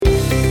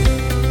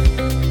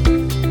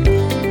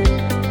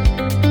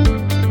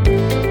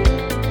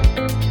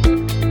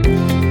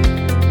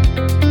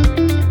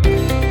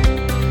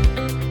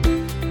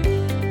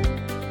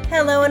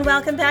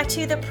welcome back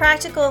to the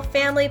Practical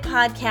Family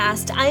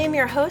Podcast. I am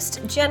your host,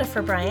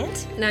 Jennifer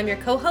Bryant. And I'm your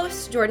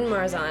co-host, Jordan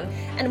Marzon.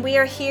 And we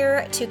are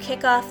here to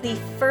kick off the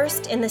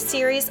first in the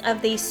series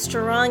of the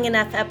Strong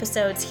Enough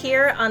episodes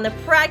here on the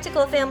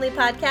Practical Family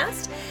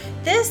Podcast.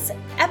 This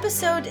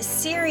episode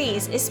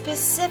series is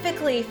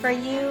specifically for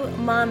you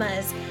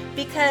mamas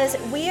because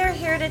we are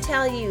here to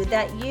tell you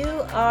that you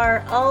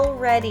are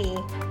already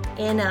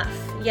enough.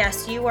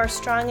 Yes, you are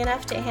strong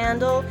enough to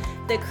handle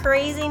the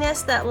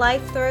craziness that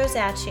life throws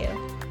at you.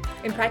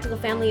 And Practical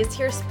Family is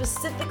here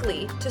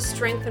specifically to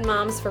strengthen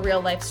moms for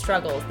real life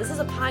struggles. This is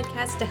a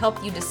podcast to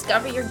help you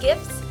discover your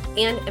gifts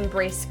and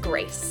embrace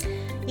grace.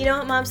 You know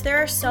what, moms?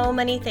 There are so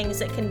many things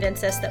that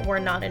convince us that we're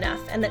not enough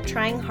and that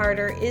trying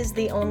harder is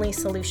the only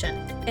solution.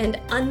 And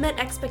unmet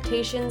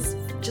expectations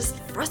just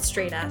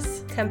frustrate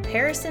us.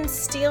 Comparison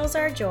steals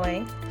our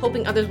joy.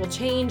 Hoping others will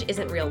change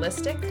isn't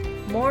realistic.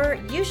 More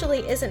usually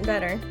isn't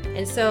better.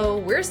 And so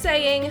we're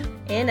saying,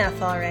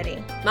 enough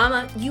already.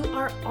 Mama, you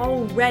are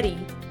already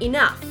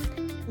enough.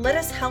 Let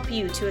us help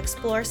you to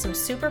explore some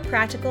super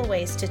practical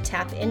ways to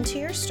tap into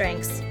your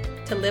strengths,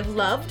 to live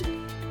loved,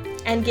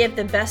 and give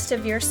the best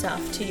of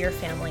yourself to your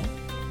family.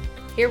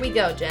 Here we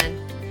go,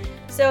 Jen.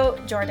 So,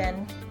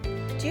 Jordan,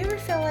 do you ever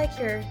feel like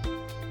you're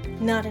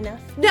not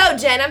enough? No,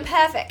 Jen, I'm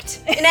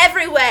perfect in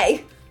every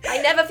way.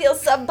 I never feel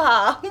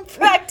subpar.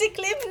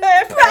 Practically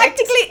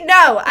perfect.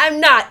 No, I'm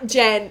not,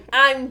 Jen.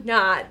 I'm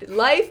not.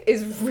 Life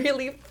is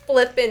really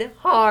flippin'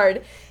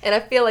 hard. And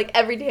I feel like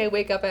every day I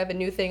wake up, I have a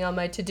new thing on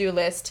my to-do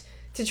list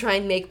to try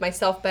and make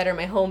myself better,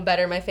 my home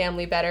better, my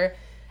family better.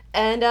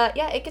 And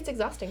it gets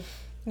exhausting.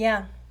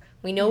 Yeah.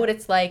 We know what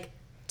it's like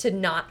to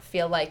not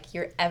feel like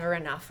you're ever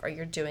enough or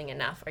you're doing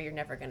enough or you're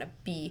never going to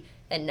be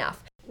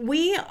enough.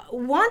 We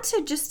want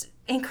to just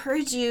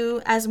encourage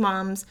you as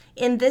moms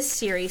in this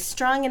series,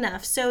 Strong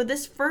Enough. So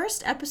this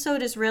first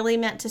episode is really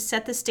meant to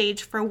set the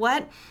stage for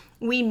what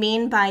we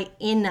mean by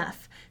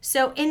enough.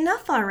 So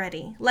enough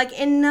already, like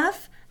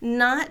enough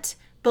not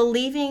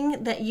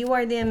believing that you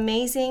are the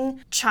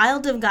amazing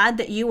child of God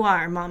that you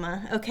are,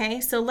 mama.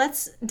 Okay, so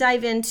let's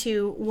dive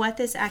into what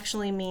this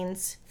actually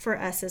means for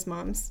us as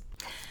moms.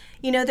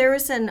 You know, there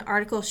was an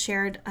article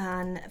shared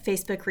on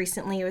Facebook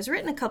recently. It was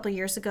written a couple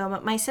years ago,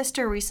 but my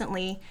sister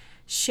recently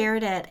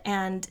shared it,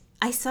 and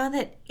I saw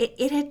that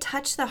it had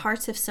touched the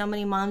hearts of so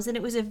many moms, and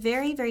it was a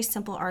very, very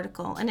simple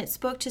article, and it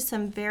spoke to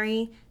some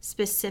very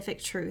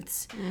specific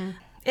truths.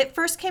 It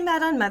first came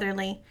out on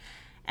Motherly,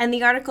 and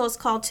the article is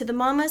called "To the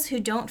Mamas Who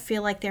Don't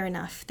Feel Like They're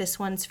Enough, This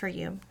One's for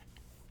You."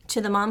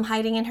 To the mom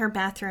hiding in her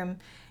bathroom,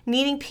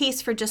 needing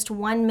peace for just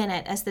 1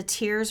 minute as the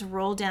tears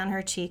roll down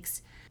her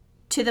cheeks.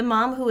 To the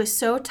mom who is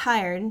so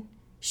tired,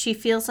 she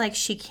feels like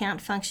she can't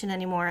function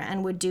anymore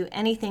and would do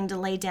anything to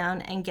lay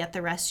down and get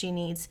the rest she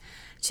needs.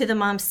 To the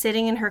mom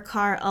sitting in her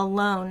car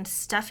alone,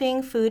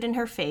 stuffing food in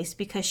her face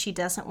because she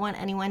doesn't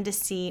want anyone to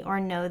see or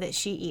know that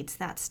she eats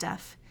that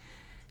stuff.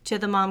 To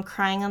the mom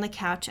crying on the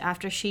couch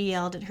after she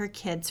yelled at her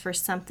kids for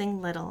something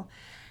little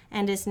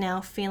and is now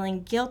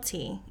feeling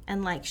guilty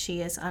and like she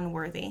is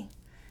unworthy.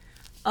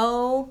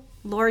 Oh,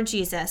 Lord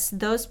Jesus,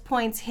 those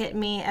points hit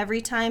me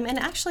every time. And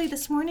actually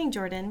this morning,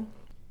 Jordan,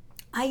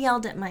 I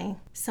yelled at my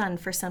son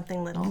for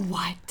something little.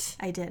 What?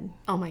 I did.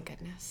 Oh my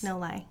goodness. No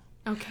lie.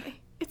 Okay.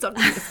 It's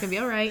okay. It's going to be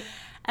all right.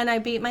 And I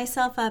beat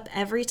myself up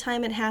every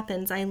time it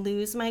happens. I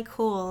lose my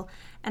cool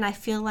and I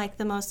feel like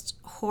the most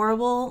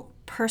horrible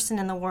person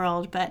in the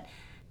world. But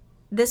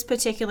this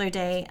particular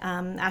day,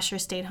 Asher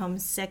stayed home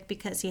sick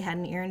because he had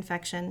an ear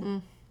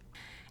infection.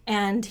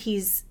 And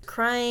he's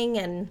crying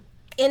and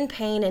in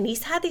pain. And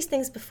he's had these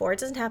things before. It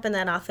doesn't happen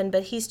that often,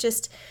 but he's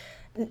just...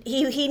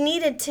 He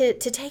needed to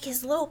take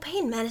his little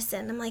pain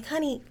medicine. I'm like,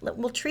 honey,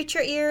 we'll treat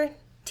your ear,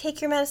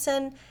 take your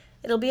medicine,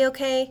 it'll be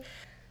okay.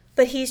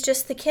 But he's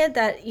just the kid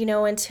that, you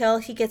know, until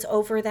he gets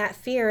over that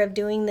fear of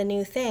doing the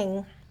new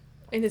thing.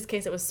 In this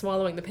case, it was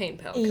swallowing the pain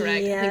pill,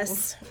 correct?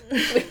 Yes.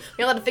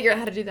 We all had to figure out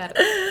how to do that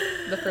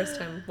the first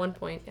time, 1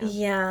 point.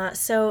 Yeah,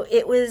 so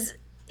it was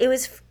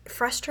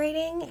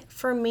frustrating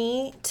for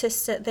me to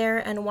sit there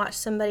and watch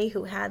somebody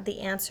who had the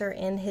answer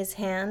in his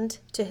hand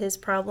to his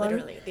problem.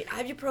 Literally, the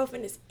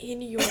ibuprofen is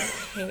in your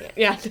hand.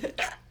 Yeah.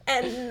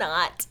 And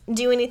not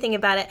do anything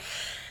about it.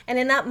 And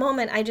in that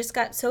moment, I just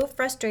got so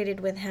frustrated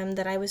with him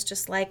that I was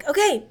just like,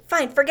 okay,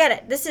 fine, forget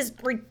it. This is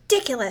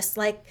ridiculous.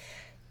 Like,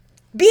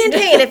 be in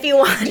pain if you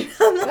want.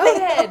 Go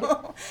ahead.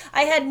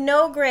 I had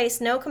no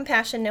grace, no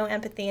compassion, no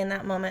empathy in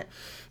that moment.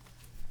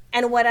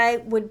 And what I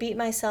would beat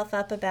myself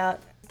up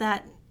about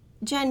that,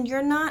 Jen,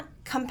 you're not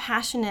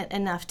compassionate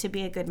enough to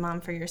be a good mom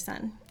for your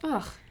son.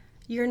 Ugh.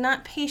 You're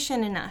not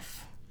patient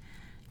enough.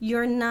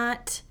 You're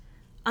not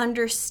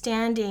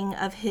understanding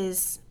of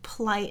his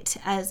plight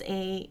as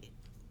a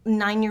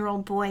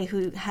 9-year-old boy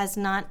who has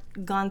not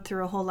gone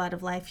through a whole lot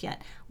of life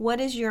yet. What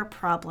is your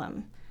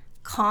problem?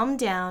 Calm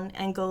down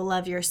and go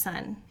love your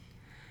son.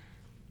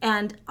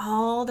 And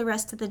all the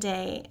rest of the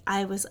day,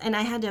 I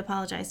had to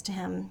apologize to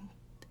him,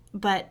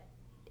 but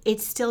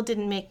it still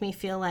didn't make me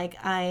feel like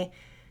I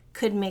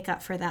could make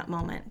up for that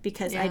moment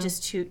because I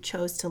just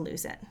chose to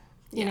lose it.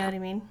 You know what I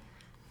mean?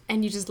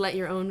 And you just let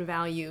your own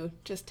value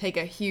just take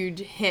a huge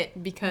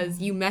hit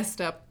because you messed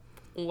up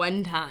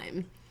one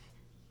time.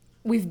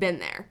 We've been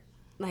there.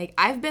 Like,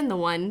 I've been the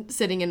one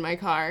sitting in my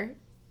car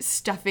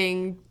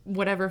stuffing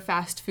whatever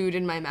fast food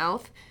in my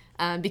mouth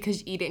because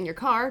you eat it in your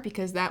car,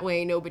 because that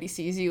way nobody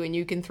sees you and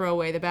you can throw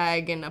away the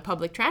bag in a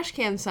public trash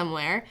can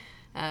somewhere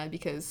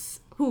because...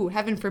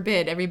 heaven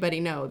forbid everybody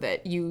know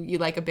that you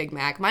like a Big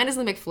Mac. Mine is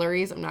the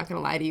McFlurries. I'm not going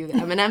to lie to you. The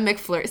M&M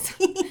McFlurries.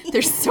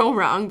 They're so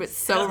wrong, but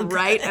so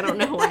right. I don't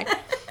know why.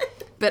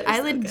 But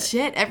I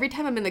legit, every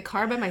time I'm in the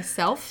car by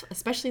myself,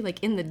 especially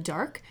like in the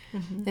dark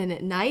and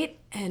at night,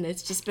 and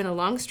it's just been a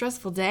long,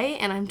 stressful day,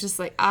 and I'm just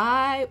like,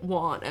 I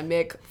want a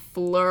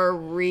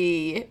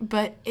McFlurry.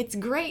 But it's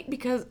great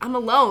because I'm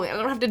alone, and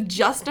I don't have to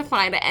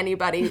justify to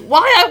anybody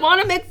why I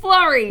want a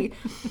McFlurry.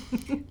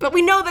 But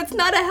we know that's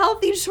not a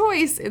healthy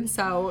choice. And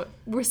so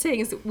we're saying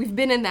is that we've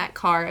been in that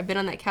car, I've been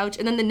on that couch,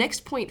 and then the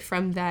next point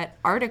from that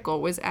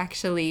article was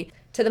actually...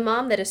 to the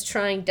mom that is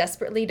trying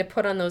desperately to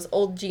put on those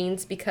old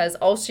jeans because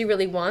all she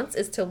really wants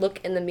is to look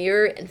in the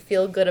mirror and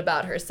feel good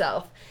about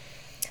herself.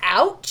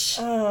 Ouch.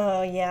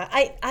 Oh, yeah.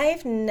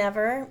 I've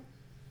never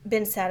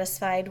been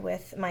satisfied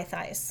with my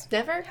thighs.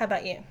 Never? How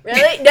about you?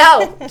 Really?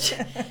 No.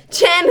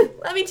 Jen,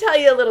 let me tell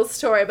you a little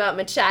story about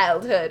my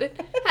childhood.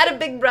 Had a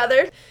big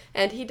brother,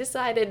 and he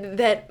decided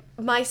that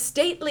my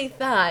stately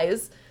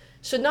thighs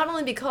should not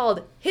only be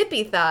called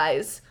hippie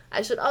thighs,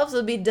 I should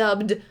also be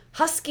dubbed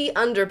husky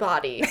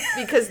underbody,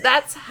 because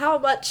that's how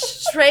much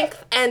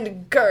strength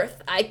and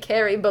girth I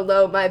carry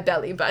below my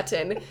belly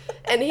button.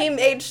 And he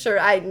made sure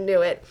I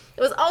knew it.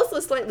 It was also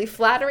a slightly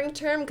flattering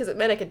term because it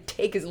meant I could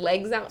take his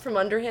legs out from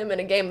under him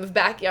in a game of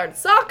backyard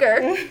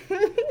soccer.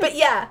 But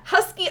yeah,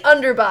 husky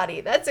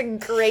underbody. That's a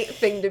great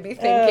thing to be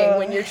thinking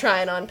when you're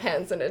trying on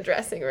pants in a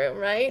dressing room,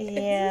 right?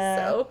 Yeah.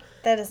 So,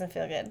 that doesn't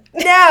feel good.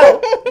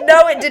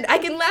 no, it didn't. I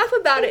can laugh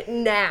about it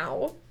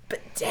now. But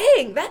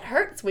dang, that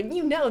hurts when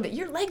you know that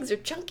your legs are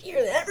chunkier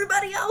than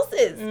everybody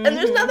else's. And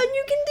there's nothing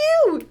you can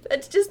do.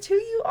 That's just who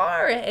you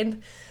are.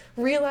 And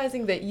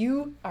realizing that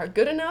you are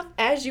good enough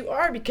as you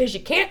are because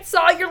you can't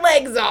saw your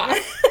legs off.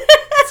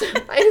 So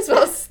might as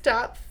well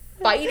stop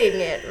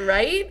fighting it,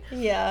 right?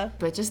 Yeah.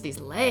 But just these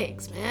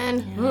legs,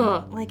 man.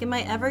 Yeah. Like, am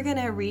I ever going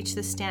to reach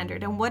the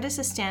standard? And what is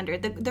the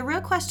standard? The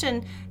real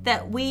question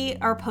that we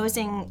are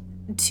posing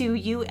to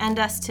you and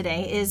us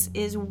today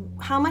is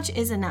how much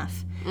is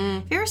enough?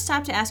 Have you ever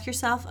stopped to ask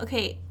yourself,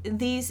 okay,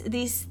 these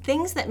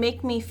things that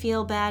make me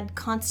feel bad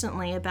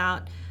constantly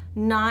about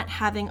not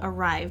having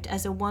arrived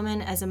as a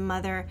woman, as a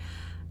mother,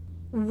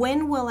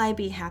 when will I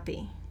be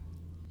happy?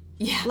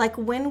 Yeah. Like,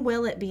 when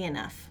will it be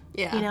enough?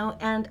 Yeah. You know,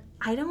 and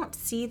I don't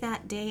see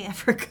that day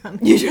ever coming.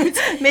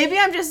 Maybe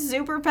I'm just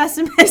super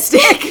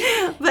pessimistic,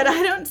 but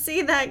I don't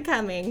see that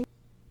coming.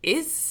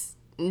 Is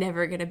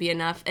never going to be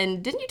enough.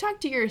 And didn't you talk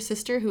to your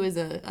sister, who is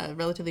a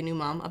relatively new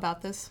mom,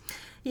 about this?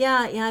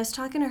 Yeah, I was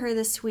talking to her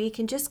this week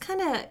and just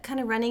kind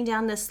of running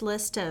down this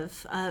list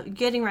of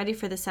getting ready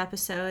for this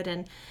episode,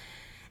 and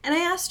I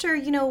asked her,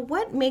 you know,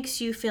 what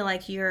makes you feel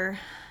like you're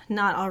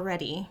not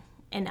already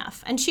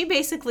enough? And she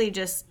basically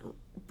just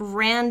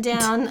ran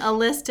down a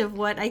list of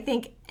what I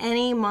think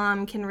any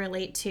mom can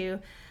relate to.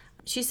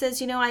 She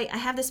says, you know, I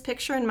have this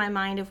picture in my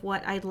mind of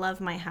what I'd love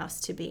my house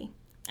to be,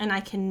 and I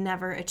can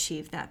never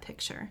achieve that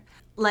picture.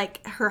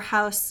 Like, her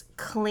house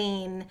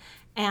clean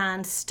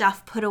and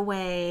stuff put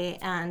away,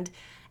 and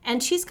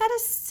she's got a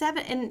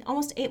 7 and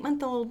almost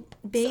 8-month-old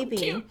baby.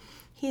 So cute.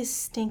 He's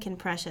stinking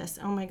precious.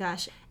 Oh my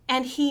gosh.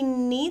 And he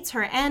needs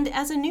her. And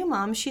as a new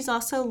mom, she's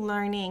also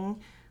learning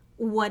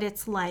what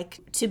it's like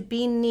to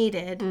be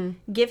needed,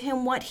 give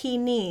him what he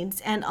needs,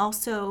 and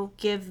also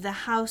give the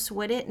house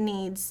what it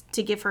needs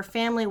to give her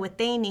family what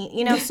they need.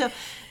 You know, so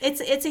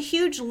it's a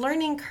huge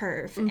learning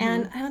curve.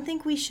 And I don't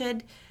think we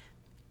should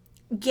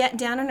get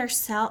down on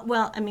ourselves.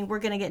 Well, I mean, we're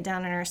going to get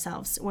down on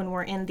ourselves when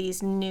we're in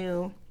these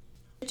new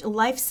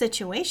life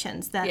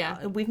situations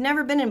that we've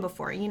never been in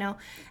before, you know.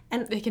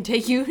 And they can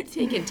take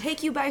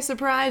you by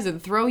surprise and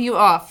throw you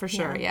off for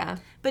sure. Yeah.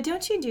 But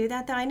don't you do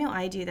that though? I know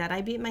I do that.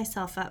 I beat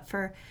myself up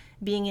for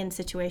being in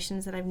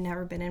situations that I've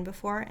never been in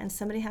before, and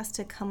somebody has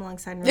to come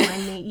alongside and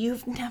remind me,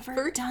 you've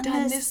never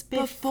done this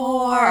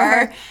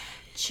before.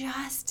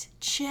 Just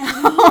chill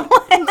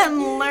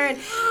and learn.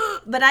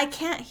 But I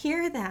can't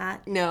hear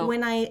that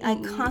when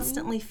I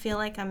constantly feel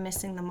like I'm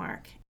missing the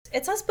mark.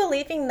 It's us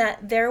believing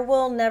that there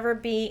will never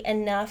be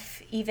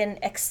enough even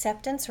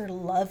acceptance or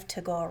love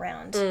to go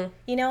around.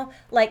 You know,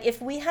 like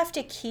if we have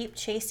to keep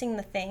chasing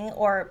the thing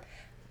or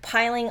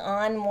piling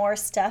on more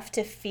stuff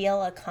to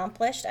feel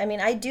accomplished. I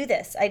mean, I do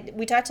this.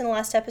 We talked in the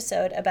last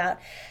episode about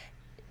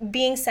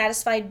being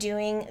satisfied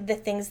doing the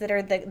things that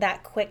are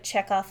that quick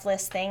check-off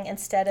list thing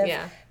instead of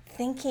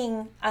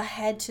thinking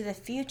ahead to the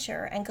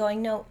future and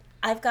going, no,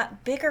 I've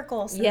got bigger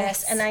goals than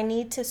this, and I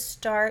need to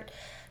start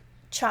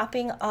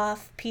chopping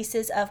off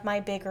pieces of my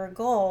bigger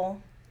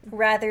goal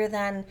rather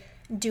than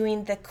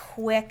doing the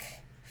quick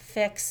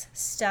fix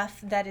stuff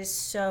that is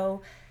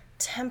so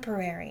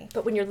temporary.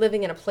 But when you're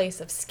living in a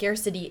place of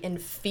scarcity and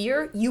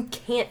fear, you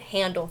can't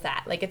handle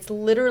that. Like, it's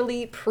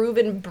literally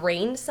proven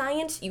brain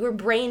science. Your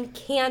brain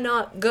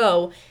cannot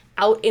go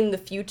out in the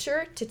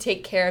future to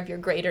take care of your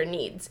greater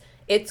needs.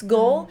 Its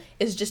goal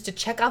is just to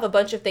check off a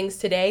bunch of things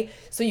today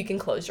so you can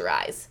close your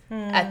eyes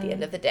at the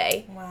end of the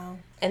day. Wow.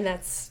 And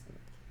that's...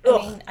 I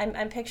mean,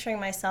 I'm picturing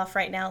myself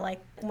right now, like,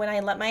 when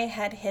I let my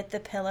head hit the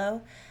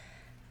pillow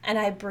and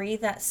I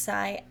breathe that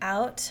sigh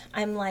out,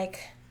 I'm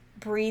like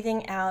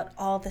breathing out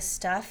all the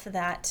stuff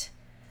that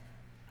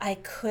I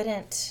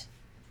couldn't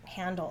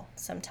handle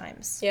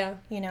sometimes. Yeah.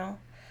 You know?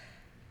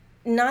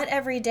 Not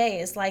every day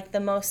is like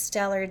the most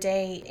stellar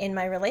day in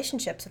my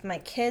relationships with my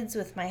kids,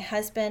 with my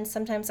husband.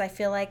 Sometimes I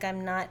feel like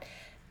I'm not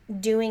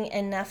doing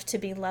enough to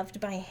be loved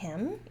by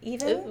him,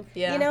 even. Ooh,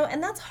 yeah. You know,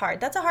 and that's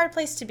hard. That's a hard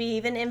place to be,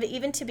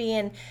 even to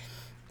be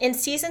in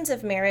seasons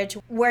of marriage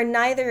where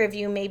neither of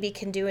you maybe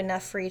can do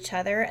enough for each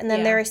other. And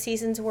then there are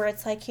seasons where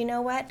it's like, you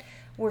know what?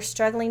 We're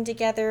struggling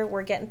together.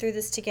 We're getting through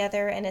this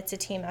together, and it's a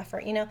team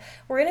effort. You know,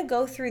 we're going to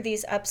go through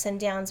these ups and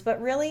downs.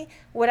 But really,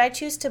 what I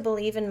choose to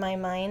believe in my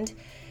mind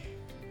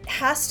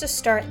has to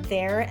start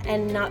there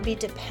and not be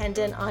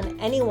dependent on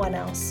anyone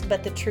else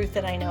but the truth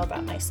that I know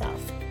about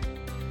myself.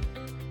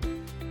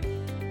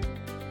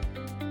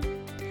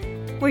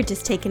 We're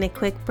just taking a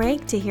quick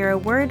break to hear a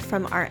word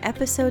from our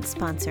episode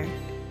sponsor.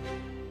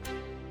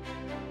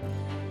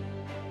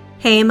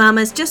 Hey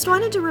mamas, just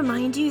wanted to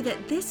remind you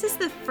that this is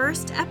the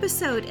first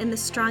episode in the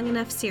Strong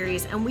Enough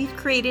series, and we've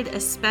created a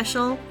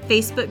special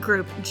Facebook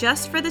group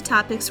just for the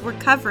topics we're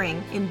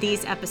covering in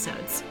these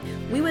episodes.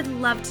 We would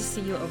love to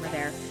see you over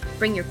there.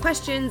 Bring your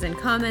questions and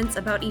comments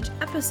about each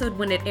episode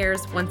when it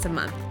airs once a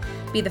month.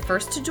 Be the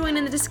first to join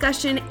in the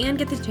discussion and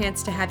get the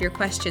chance to have your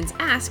questions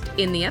asked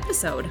in the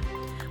episode.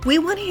 We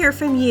want to hear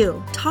from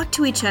you. Talk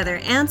to each other,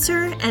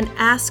 answer and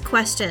ask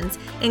questions,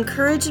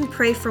 encourage and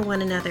pray for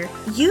one another.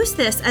 Use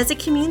this as a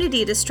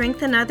community to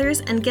strengthen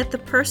others and get the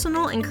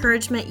personal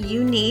encouragement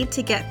you need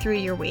to get through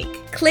your week.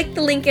 Click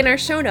the link in our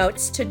show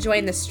notes to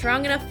join the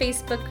Strong Enough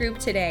Facebook group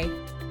today.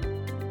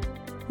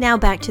 Now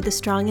back to the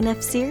Strong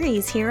Enough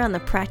series here on the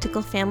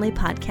Practical Family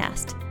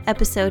Podcast.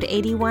 Episode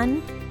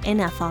 81,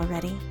 Enough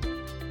Already.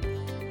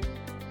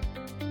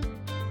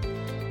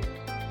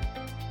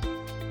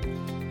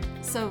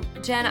 So,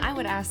 Jen, I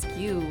would ask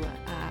you,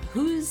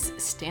 whose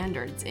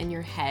standards in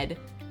your head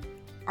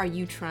are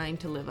you trying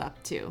to live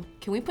up to?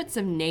 Can we put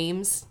some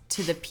names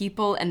to the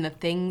people and the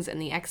things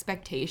and the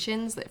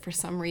expectations that for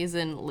some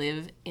reason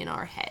live in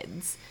our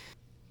heads?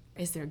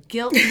 Is there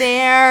guilt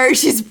there?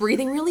 She's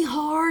breathing really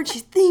hard.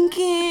 She's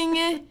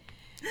thinking.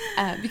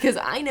 Because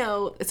I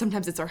know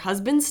sometimes it's our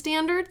husband's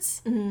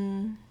standards.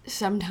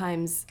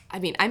 Sometimes, I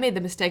mean, I made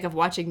the mistake of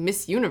watching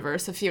Miss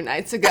Universe a few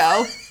nights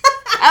ago.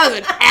 That was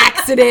an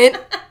accident.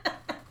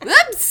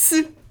 Oops.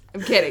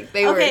 I'm kidding.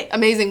 They were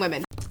amazing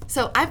women.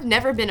 So I've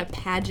never been a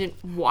pageant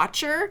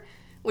watcher,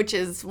 which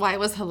is why it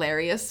was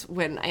hilarious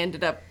when I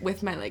ended up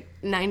with my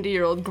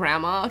 90-year-old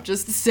grandma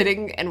just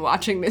sitting and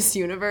watching Miss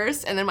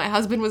Universe. And then my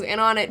husband was in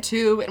on it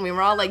too. And we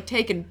were all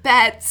taking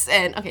bets.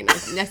 And okay, no,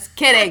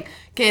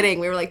 kidding.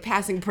 We were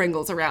passing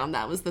Pringles around.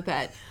 That was the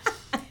bet.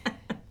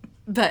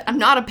 But I'm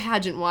not a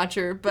pageant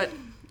watcher, but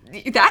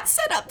that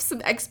set up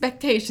some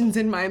expectations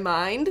in my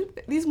mind.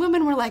 These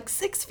women were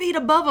 6 feet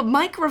above a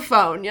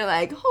microphone. You're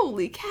like,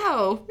 holy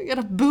cow, we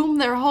gotta boom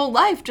their whole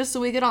life just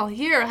so we can all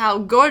hear how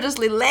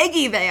gorgeously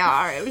leggy they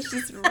are. It was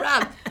just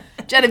rough.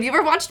 Jen, have you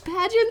ever watched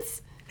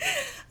pageants?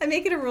 I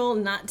make it a rule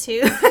not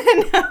to.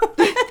 No.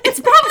 It's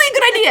probably a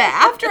good idea.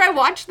 After I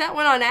watched that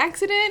one on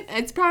accident,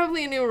 it's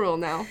probably a new rule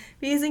now.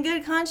 Because in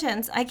good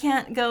conscience, I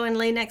can't go and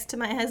lay next to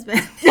my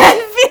husband.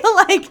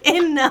 I feel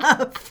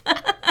enough.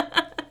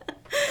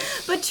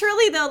 But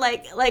truly, though,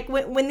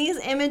 when these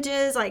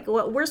images,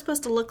 what we're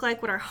supposed to look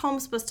like, what our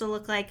home's supposed to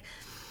look like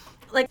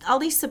all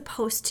these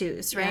supposed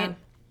tos, right?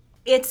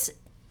 Yeah.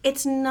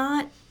 It's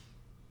not,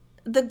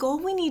 the goal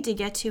we need to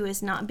get to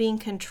is not being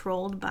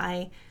controlled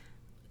by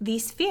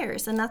these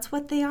fears, and that's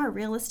what they are.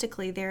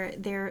 Realistically,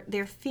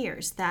 they're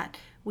fears that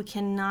we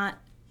cannot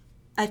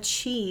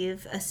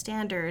achieve a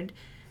standard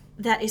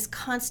that is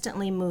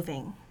constantly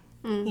moving,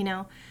 you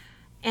know.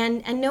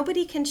 And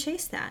nobody can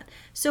chase that.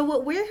 So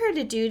what we're here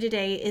to do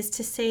today is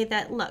to say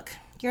that, look,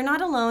 you're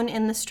not alone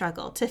in the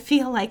struggle to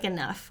feel like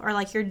enough or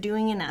like you're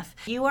doing enough.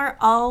 You are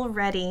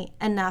already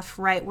enough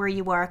right where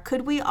you are.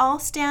 Could we all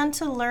stand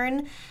to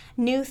learn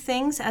new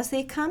things as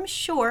they come?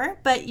 Sure,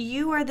 but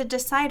you are the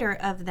decider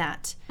of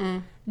that.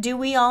 Do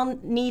we all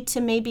need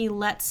to maybe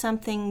let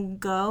something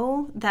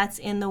go that's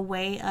in the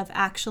way of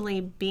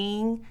actually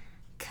being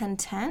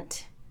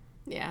content?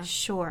 Yeah.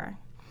 Sure,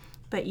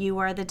 but you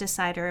are the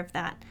decider of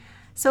that.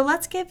 So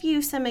let's give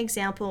you some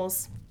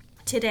examples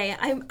today.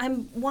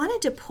 I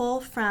wanted to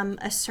pull from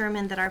a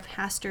sermon that our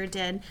pastor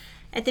did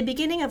at the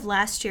beginning of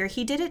last year.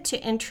 He did it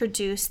to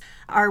introduce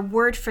our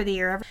word for the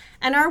year.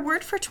 And our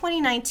word for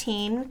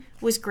 2019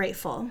 was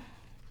grateful.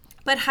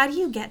 But how do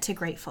you get to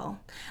grateful?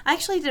 I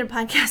actually did a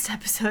podcast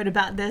episode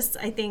about this,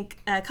 I think,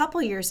 a couple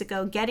years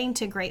ago, getting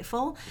to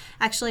grateful.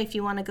 Actually, if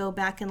you want to go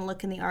back and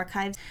look in the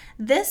archives,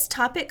 this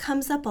topic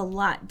comes up a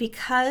lot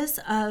because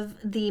of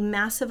the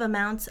massive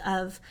amounts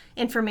of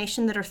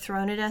information that are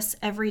thrown at us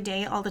every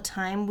day, all the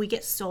time. We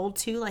get sold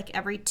to like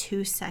every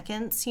 2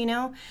 seconds, you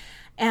know?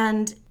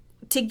 And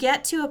to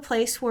get to a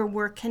place where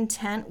we're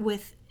content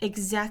with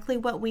exactly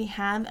what we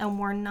have and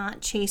we're not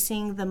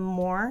chasing the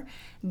more,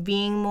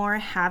 being more,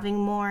 having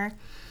more,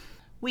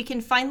 we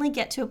can finally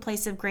get to a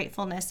place of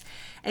gratefulness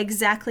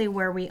exactly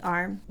where we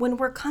are. When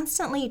we're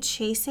constantly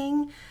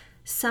chasing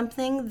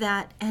something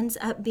that ends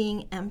up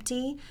being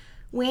empty,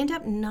 we end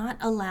up not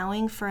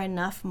allowing for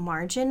enough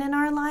margin in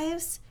our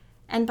lives.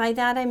 And by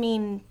that I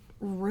mean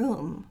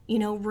room,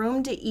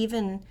 room to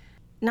even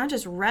not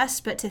just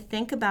rest, but to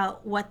think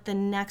about what the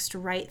next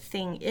right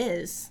thing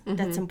is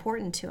that's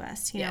important to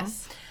us, you know?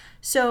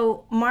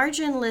 So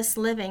marginless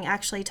living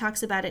actually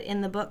talks about it in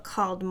the book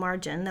called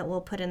Margin that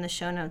we'll put in the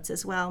show notes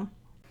as well.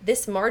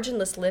 This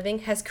marginless living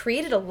has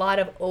created a lot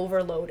of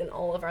overload in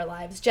all of our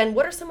lives. Jen,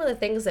 what are some of the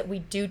things that we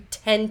do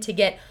tend to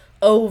get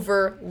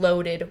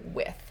overloaded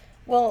with?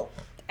 Well,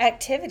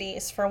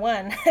 activities, for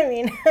one. I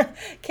mean,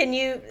 can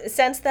you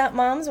sense that,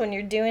 moms, when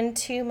you're doing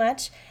too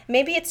much?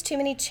 Maybe it's too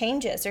many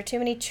changes or too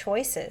many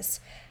choices,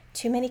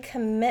 too many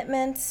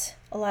commitments,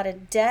 a lot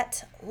of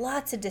debt,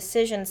 lots of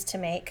decisions to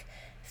make,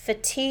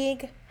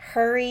 fatigue,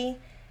 hurry,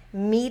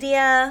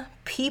 media,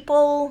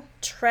 people,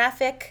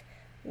 traffic,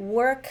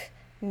 work.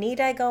 Need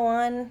I go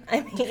on?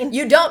 I mean,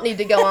 you don't need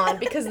to go on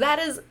because that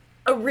is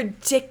a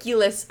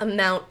ridiculous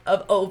amount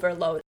of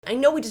overload. I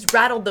know we just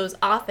rattled those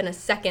off in a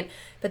second,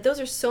 but those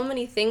are so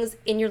many things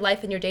in your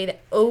life and your day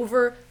that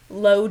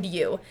overload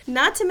you.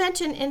 Not to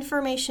mention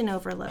information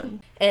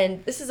overload.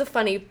 And this is a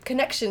funny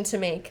connection to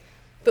make,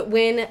 but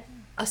when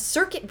a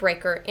circuit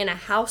breaker in a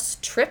house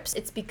trips,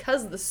 it's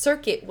because the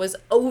circuit was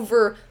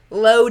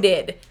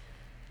overloaded.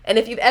 And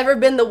if you've ever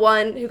been the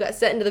one who got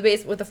sent into the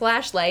basement with a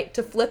flashlight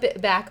to flip it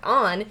back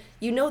on,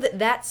 you know that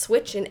that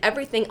switch and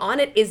everything on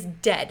it is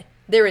dead.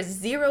 There is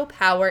zero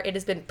power. It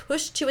has been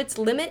pushed to its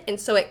limit, and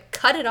so it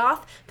cut it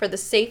off for the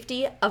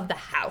safety of the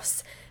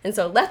house. And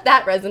so let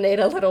that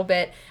resonate a little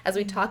bit as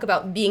we talk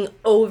about being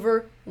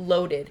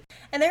overloaded.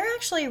 And there are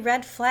actually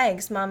red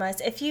flags, mamas.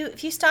 If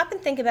you stop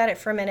and think about it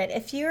for a minute,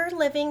 if you're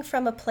living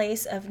from a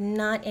place of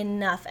not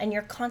enough and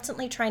you're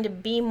constantly trying to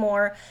be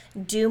more,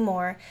 do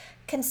more,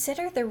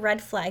 consider the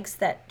red flags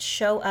that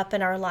show up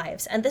in our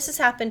lives. And this has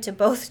happened to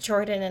both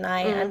Jordan and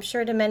I, I'm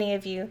sure to many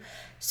of you.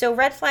 So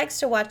red flags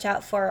to watch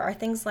out for are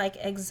things like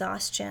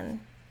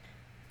exhaustion,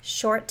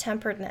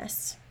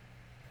 short-temperedness,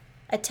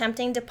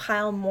 attempting to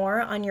pile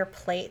more on your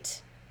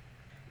plate,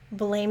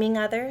 blaming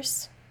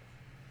others,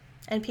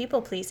 and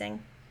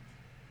people-pleasing.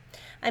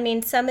 I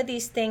mean, some of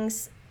these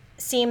things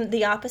seem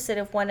the opposite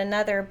of one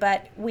another,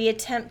 but we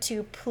attempt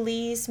to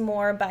please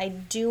more by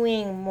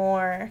doing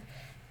more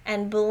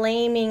and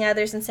blaming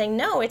others and saying,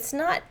 no, it's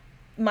not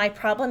my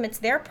problem, it's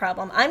their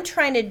problem. I'm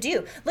trying to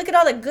do. Look at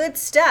all the good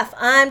stuff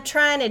I'm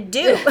trying to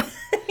do,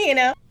 you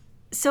know?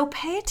 So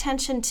pay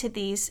attention to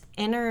these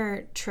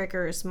inner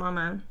triggers,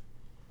 mama,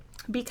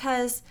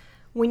 because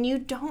when you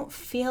don't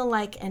feel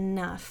like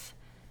enough,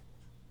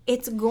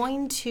 it's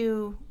going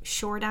to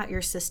short out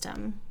your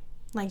system,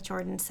 like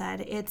Jordan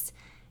said. It's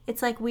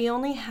like we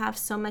only have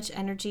so much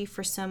energy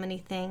for so many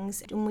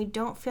things. When we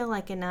don't feel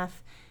like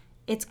enough,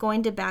 it's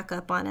going to back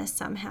up on us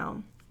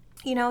somehow.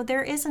 You know,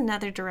 there is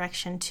another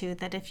direction too,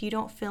 that if you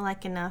don't feel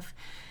like enough,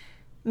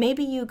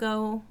 maybe you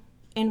go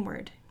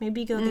inward.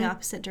 Maybe you go the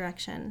opposite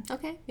direction.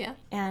 Okay, yeah.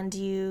 And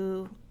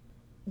you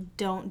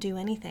don't do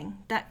anything.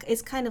 That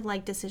is kind of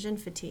like decision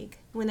fatigue.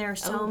 When there are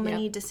so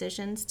many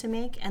decisions to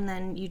make and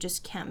then you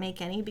just can't make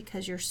any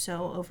because you're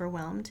so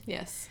overwhelmed.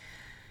 Yes.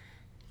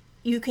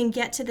 You can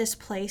get to this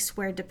place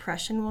where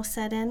depression will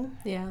set in.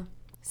 Yeah.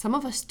 Some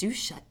of us do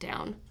shut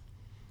down.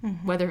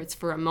 Whether it's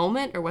for a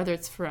moment or whether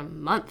it's for a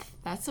month.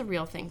 That's a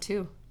real thing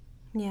too.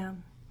 Yeah.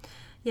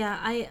 Yeah,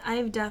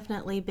 I've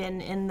definitely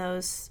been in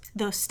those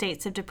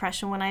states of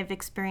depression when I've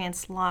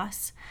experienced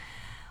loss,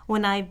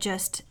 when I've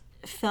just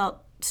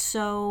felt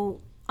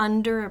so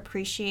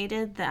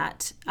underappreciated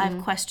that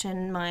I've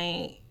questioned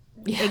my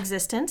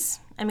existence.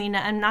 I mean,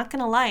 I'm not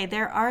going to lie.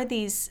 There are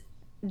these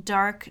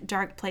dark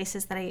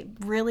places that I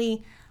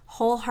really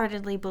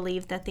wholeheartedly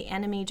believe that the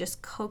enemy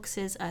just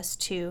coaxes us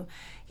to.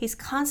 He's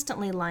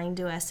constantly lying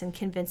to us and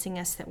convincing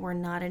us that we're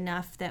not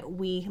enough, that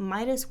we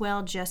might as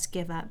well just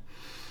give up.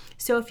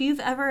 So if you've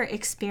ever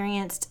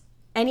experienced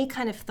any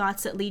kind of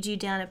thoughts that lead you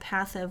down a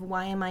path of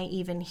why am I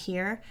even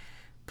here,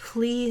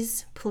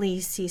 please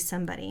see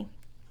somebody.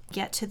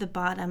 Get to the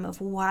bottom of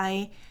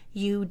why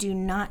you do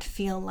not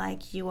feel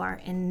like you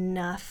are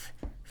enough,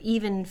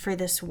 even for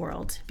this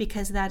world,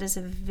 because that is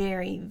a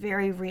very,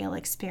 very real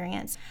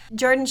experience.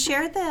 Jordan,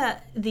 share the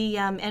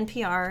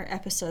NPR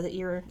episode that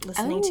you're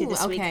listening to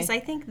this week, because I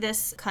think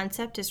this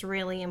concept is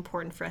really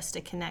important for us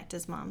to connect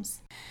as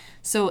moms.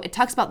 So it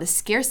talks about the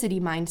scarcity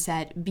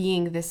mindset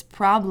being this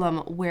problem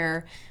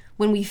where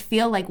when we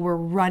feel like we're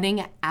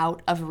running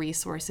out of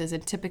resources,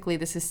 and typically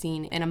this is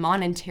seen in a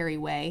monetary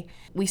way,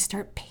 we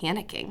start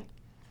panicking.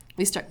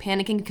 We start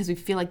panicking because we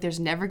feel like there's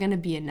never going to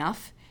be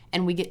enough,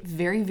 and we get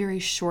very, very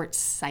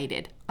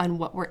short-sighted on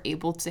what we're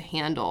able to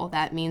handle.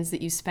 That means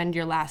that you spend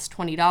your last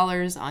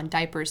 $20 on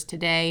diapers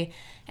today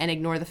and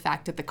ignore the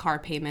fact that the car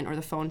payment or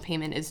the phone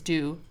payment is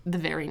due the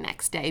very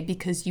next day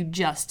because you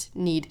just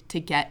need to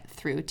get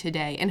through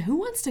today. And who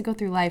wants to go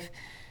through life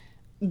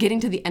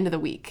getting to the end of the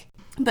week?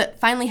 But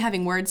finally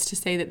having words to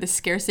say that the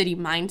scarcity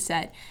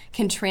mindset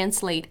can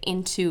translate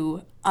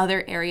into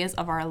other areas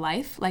of our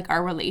life, like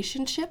our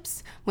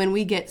relationships, when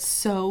we get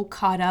so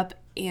caught up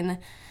in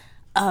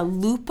a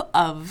loop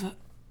of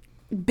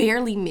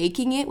barely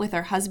making it with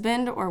our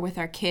husband or with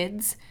our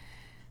kids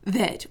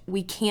that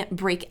we can't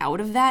break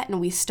out of that, and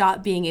we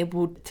stop being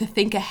able to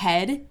think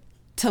ahead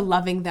to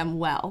loving them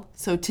well.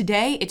 So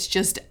today it's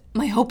just,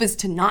 my hope is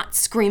to not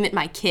scream at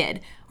my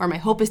kid, or my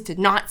hope is to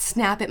not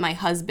snap at my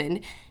husband,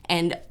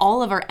 and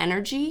all of our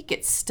energy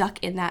gets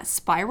stuck in that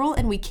spiral,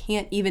 and we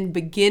can't even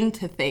begin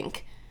to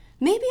think,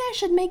 maybe I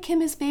should make him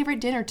his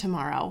favorite dinner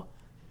tomorrow.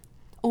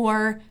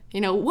 Or,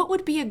 what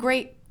would be a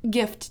great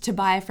gift to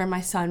buy for my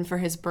son for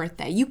his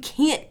birthday? You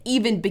can't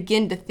even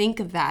begin to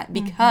think of that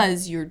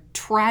because you're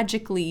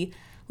tragically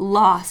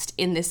lost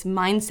in this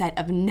mindset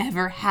of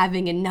never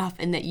having enough,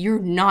 and that you're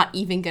not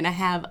even going to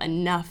have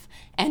enough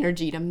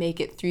energy to make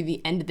it through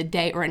the end of the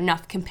day, or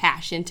enough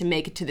compassion to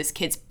make it to this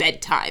kid's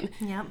bedtime.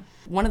 Yep.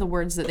 One of the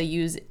words that they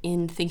use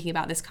in thinking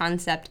about this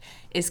concept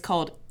is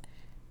called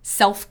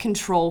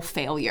self-control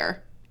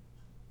failure.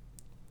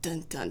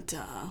 Dun, dun,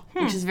 dun.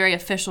 Which is very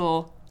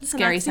official,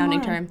 scary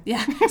sounding term.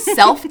 Yeah.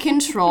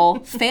 Self-control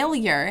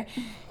failure.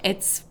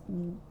 It's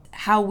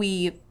how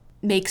we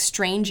make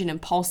strange and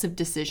impulsive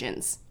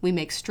decisions. We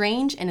make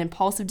strange and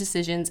impulsive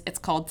decisions. It's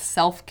called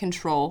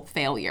self-control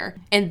failure.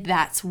 And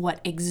that's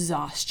what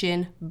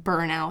exhaustion,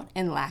 burnout,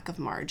 and lack of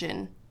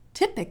margin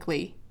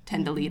typically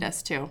tend to lead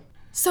us to.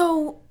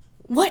 So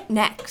what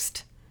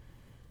next?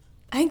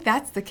 I think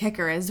that's the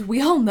kicker, is we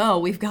all know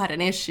we've got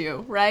an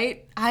issue,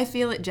 right? I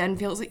feel it, Jen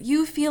feels it,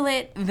 you feel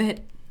it,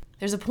 that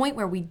there's a point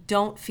where we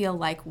don't feel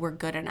like we're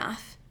good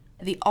enough.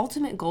 The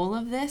ultimate goal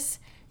of this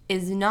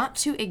is not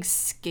to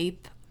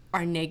escape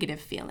our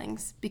negative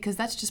feelings, because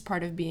that's just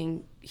part of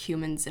being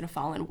humans in a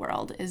fallen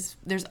world, is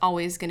there's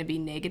always going to be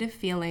negative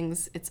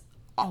feelings. It's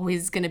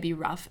always going to be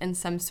rough in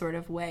some sort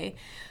of way.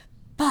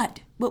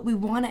 But what we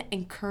want to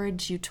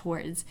encourage you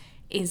towards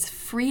is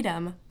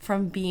freedom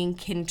from being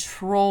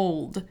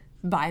controlled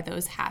by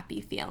those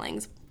happy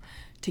feelings,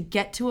 to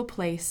get to a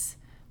place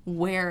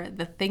where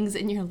the things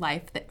in your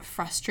life that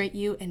frustrate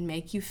you and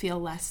make you feel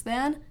less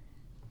than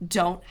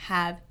don't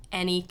have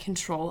any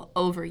control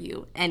over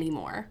you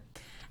anymore.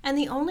 And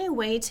the only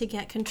way to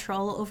get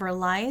control over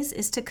lies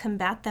is to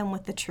combat them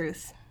with the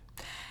truth.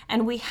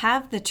 And we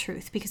have the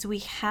truth because we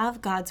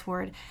have God's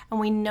word, and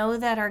we know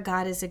that our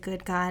God is a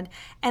good God,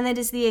 and that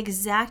is the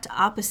exact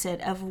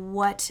opposite of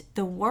what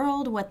the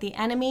world, what the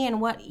enemy,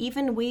 and what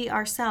even we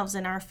ourselves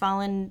in our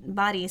fallen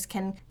bodies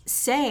can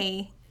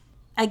say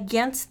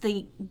against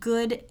the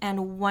good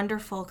and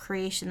wonderful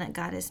creation that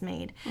God has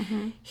made.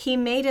 Mm-hmm. He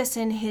made us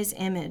in his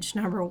image,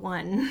 number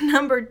one.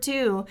 Number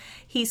two,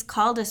 he's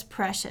called us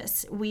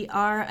precious. We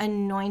are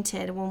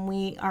anointed when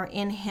we are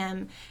in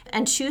him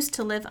and choose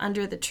to live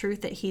under the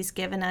truth that he's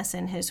given us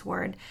in his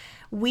word.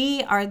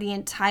 We are the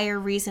entire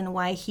reason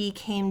why he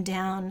came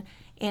down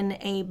in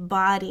a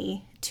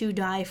body to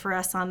die for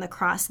us on the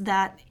cross.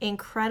 That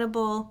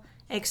incredible,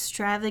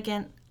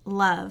 extravagant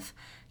love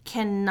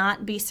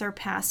cannot be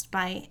surpassed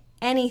by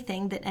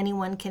anything that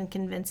anyone can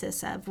convince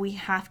us of. We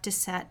have to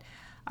set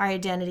our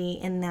identity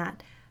in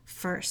that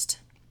first.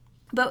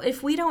 But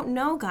if we don't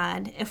know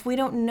God, if we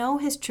don't know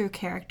his true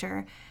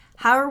character,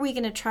 how are we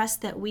going to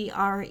trust that we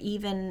are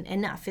even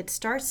enough? It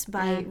starts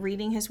by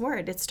reading his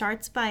word. It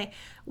starts by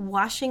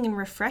washing and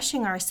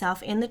refreshing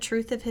ourselves in the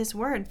truth of his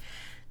word.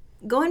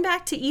 Going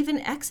back to even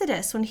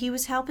Exodus, when he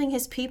was helping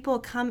his people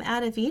come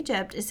out of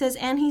Egypt, it says,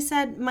 and he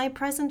said, my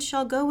presence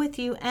shall go with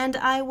you, and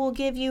I will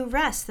give you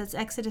rest. That's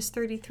Exodus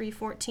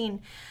 33:14.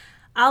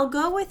 I'll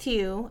go with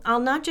you. I'll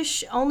not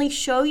just only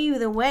show you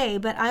the way,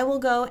 but I will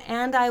go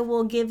and I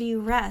will give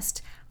you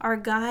rest. Our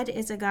God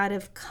is a God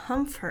of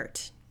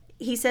comfort.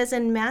 He says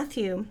in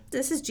Matthew,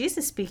 this is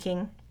Jesus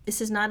speaking. This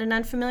is not an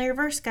unfamiliar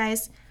verse,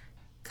 guys.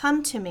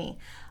 Come to me,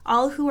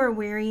 all who are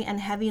weary and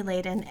heavy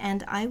laden,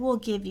 and I will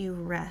give you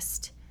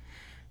rest.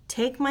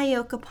 Take my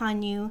yoke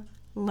upon you,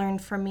 learn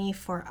from me,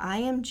 for I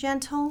am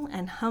gentle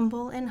and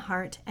humble in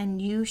heart,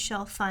 and you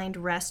shall find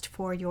rest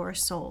for your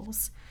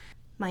souls.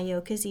 My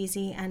yoke is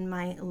easy and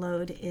my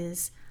load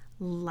is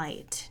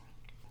light.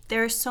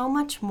 There is so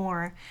much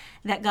more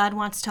that God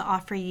wants to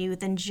offer you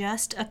than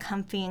just a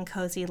comfy and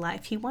cozy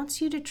life. He wants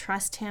you to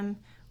trust him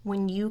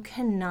when you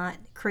cannot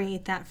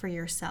create that for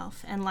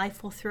yourself, and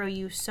life will throw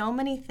you so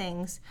many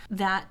things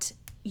that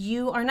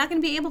you are not going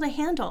to be able to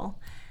handle.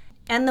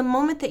 And the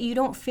moment that you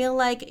don't feel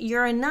like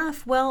you're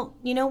enough, well,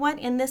 you know what?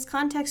 In this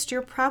context,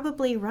 you're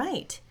probably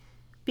right.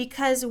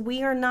 because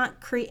we are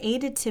not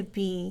created to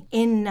be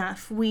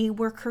enough. We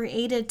were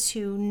created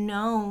to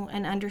know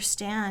and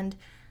understand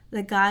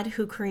the God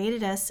who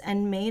created us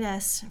and made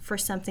us for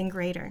something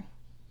greater.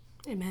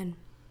 Amen.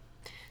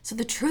 So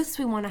the truths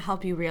we want to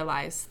help you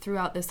realize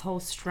throughout this whole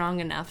Strong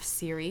Enough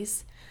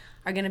series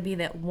are going to be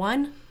that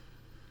 1,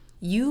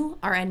 you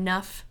are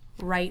enough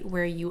right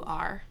where you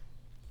are.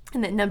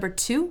 And that number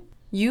 2,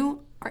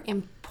 you are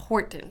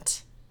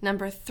important.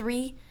 Number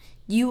 3,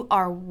 you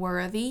are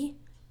worthy.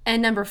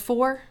 And number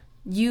 4,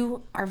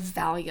 you are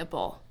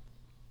valuable.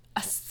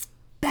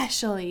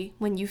 Especially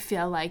when you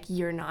feel like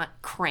you're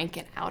not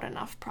cranking out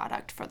enough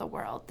product for the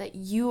world. That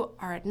you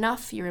are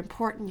enough, you're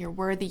important, you're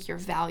worthy, you're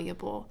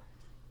valuable.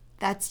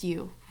 That's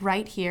you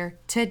right here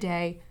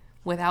today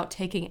without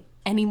taking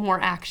any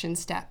more action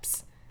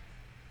steps.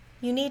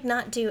 You need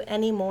not do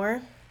any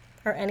more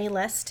or any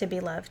less to be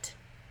loved.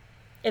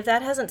 If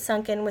that hasn't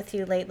sunk in with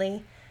you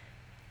lately,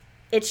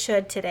 it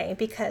should today,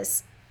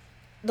 because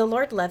the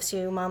Lord loves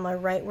you, Mama,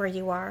 right where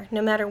you are.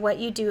 No matter what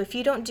you do, if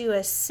you don't do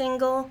a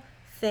single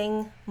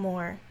thing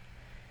more,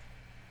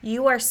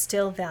 you are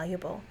still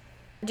valuable.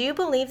 Do you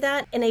believe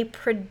that in a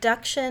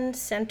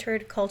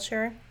production-centered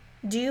culture?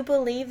 Do you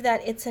believe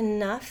that it's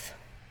enough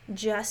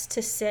just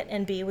to sit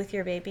and be with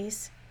your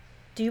babies?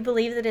 Do you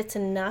believe that it's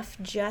enough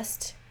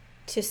just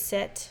to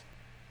sit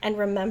and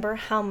remember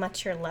how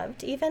much you're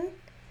loved even?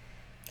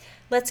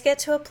 Let's get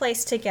to a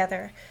place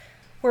together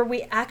where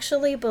we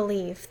actually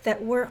believe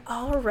that we're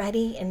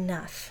already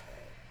enough.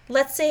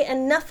 Let's say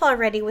enough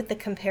already with the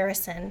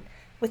comparison,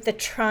 with the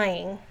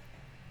trying,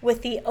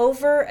 with the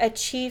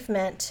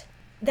overachievement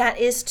that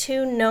is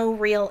to no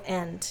real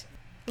end.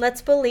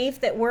 Let's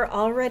believe that we're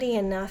already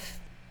enough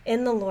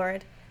in the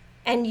Lord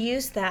and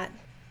use that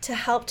to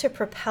help to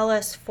propel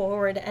us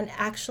forward and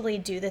actually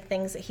do the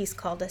things that He's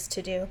called us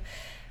to do.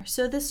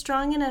 So the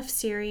Strong Enough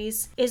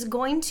series is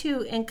going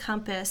to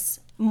encompass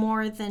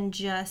more than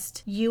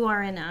just you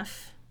are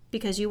enough,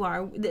 because you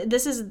are.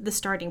 This is the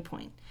starting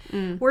point.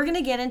 We're going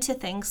to get into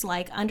things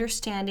like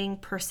understanding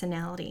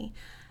personality,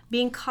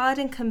 being caught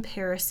in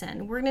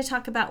comparison. We're going to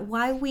talk about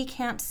why we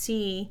can't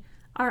see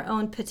our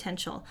own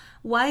potential,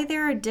 why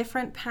there are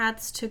different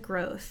paths to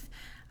growth,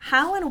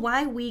 how and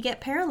why we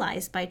get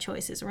paralyzed by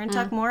choices. We're going to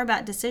talk more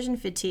about decision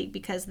fatigue,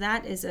 because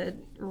that is a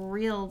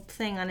real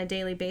thing on a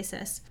daily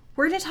basis.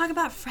 We're going to talk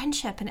about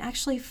friendship and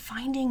actually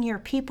finding your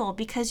people,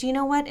 because you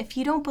know what? If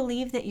you don't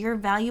believe that you're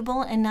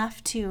valuable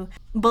enough to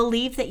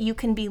believe that you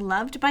can be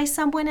loved by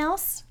someone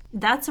else,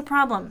 that's a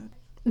problem.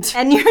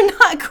 And you're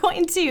not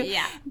going to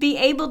be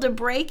able to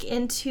break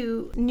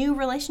into new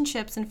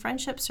relationships and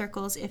friendship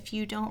circles if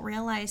you don't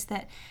realize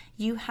that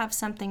you have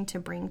something to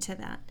bring to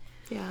that.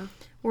 Yeah.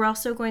 We're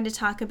also going to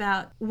talk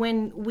about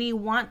when we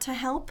want to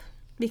help,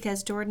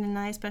 because Jordan and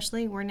I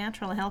especially, we're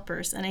natural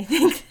helpers. And I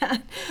think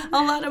that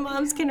a lot of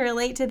moms can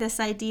relate to this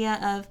idea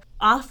of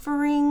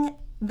offering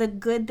the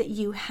good that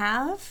you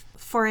have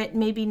for it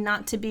maybe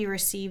not to be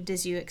received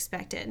as you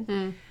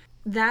expected.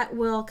 That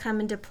will come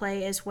into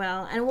play as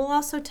well. And we'll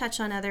also touch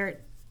on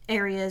other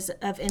areas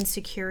of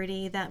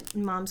insecurity that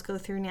moms go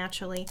through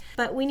naturally.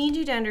 But we need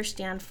you to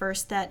understand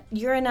first that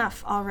you're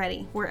enough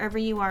already, wherever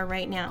you are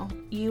right now.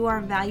 You are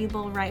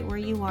valuable right where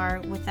you are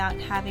without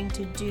having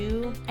to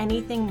do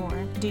anything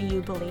more. Do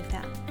you believe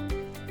that?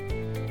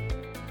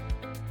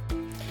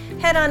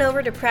 Head on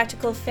over to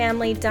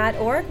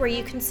practicalfamily.org, where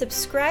you can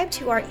subscribe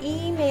to our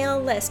email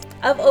list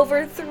of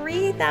over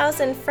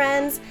 3,000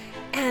 friends,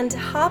 and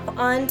hop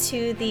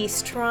onto the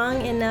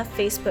Strong Enough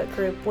Facebook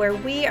group, where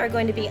we are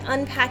going to be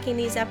unpacking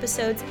these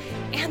episodes,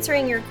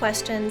 answering your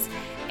questions,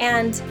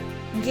 and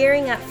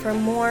gearing up for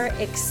more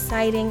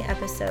exciting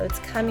episodes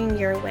coming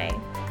your way.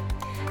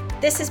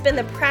 This has been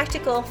the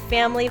Practical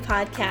Family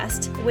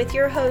Podcast with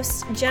your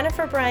hosts,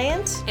 Jennifer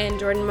Bryant And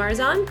Jordan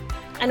Marzon.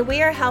 And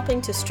we are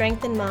helping to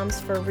strengthen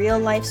moms for real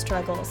life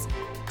struggles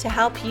to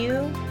help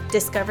you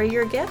discover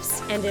your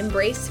gifts And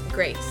embrace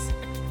grace.